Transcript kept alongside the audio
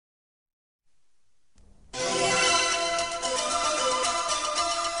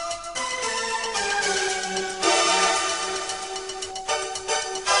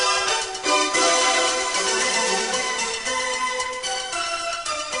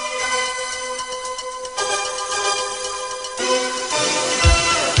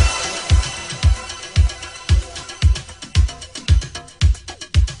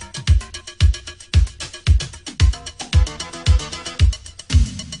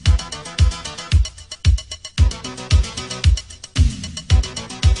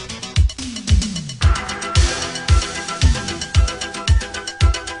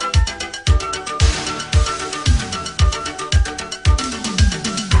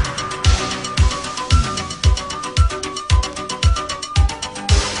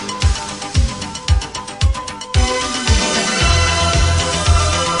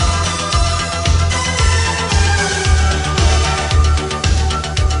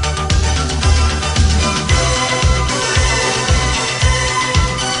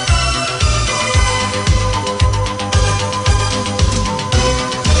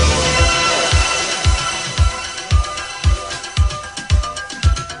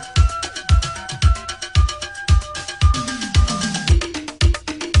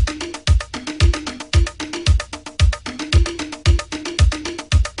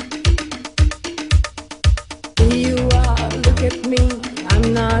I'm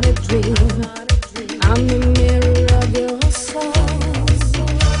not a dream. I'm the mirror of your soul.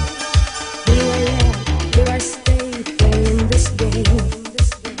 Here I am, here I stay, playing this game,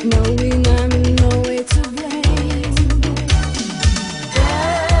 knowing I'm in no way to blame.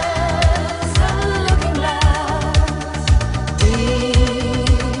 There's a looking glass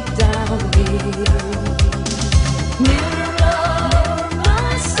deep down here. Mirror of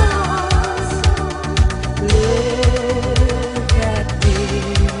my soul, look at me.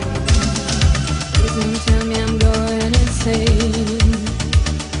 Please tell me I'm going insane.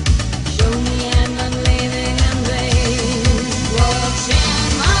 Show me I'm not living in vain. Watching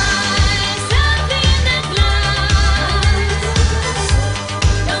myself in the glass.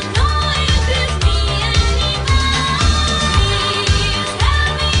 Don't know if it's me anymore. Please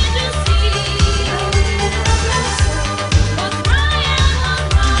help me to see what's right and what's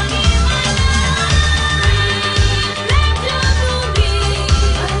wrong in my life. Reflection to me.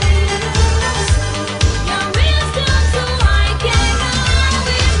 Your wisdom so I can go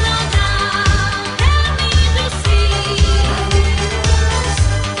with no doubt. Help me to see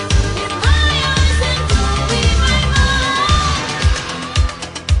with my eyes and go with my mind.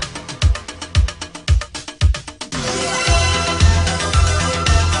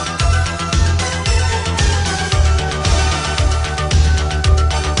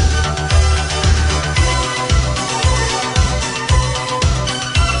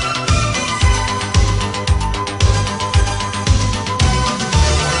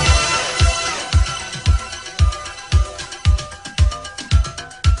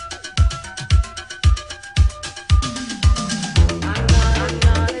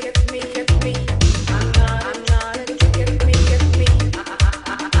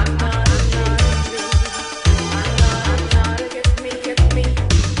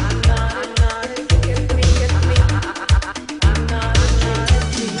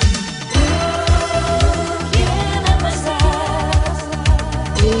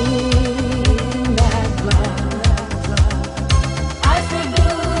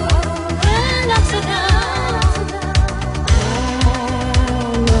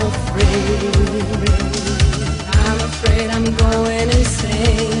 I'm afraid I'm going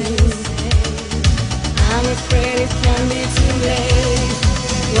insane. I'm afraid it can be too late.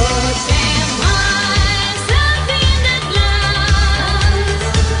 Watching myself in the glass.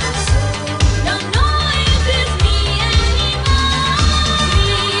 Don't know if it's me anymore.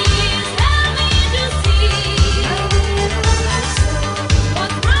 Please help me to see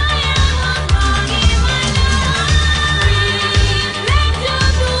what's right and what's wrong in my life. Reflection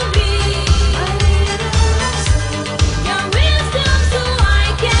to me. Your wisdom so I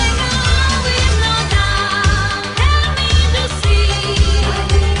can go with no doubt. Help me to see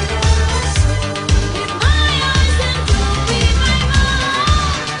with my eyes and go with my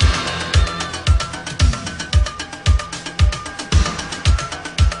mind.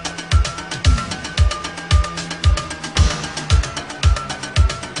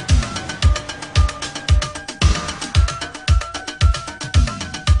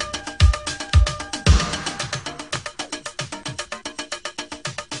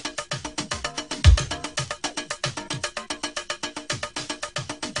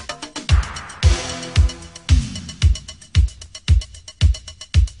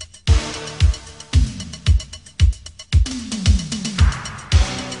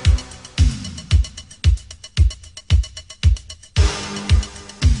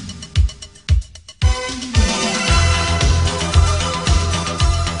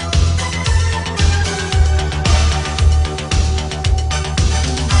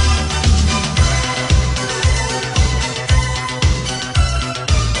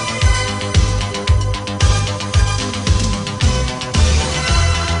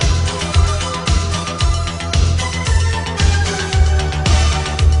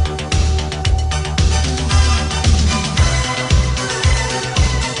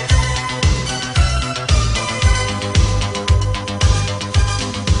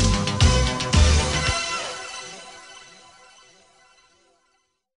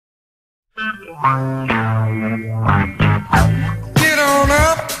 Get on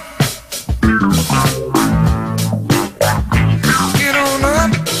up. Get on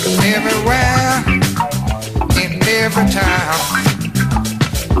up everywhere, in every town.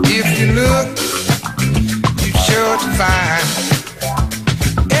 If you look, you sure to find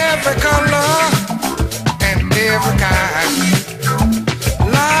every color and every kind. A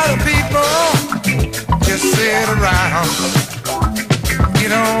lot of people just sit around.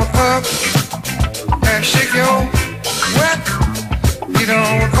 Get on up and shake your what? Get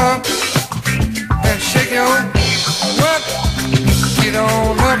on up and shake your what? Get Get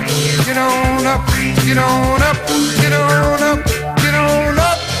on up, get on up, get on up, get on up.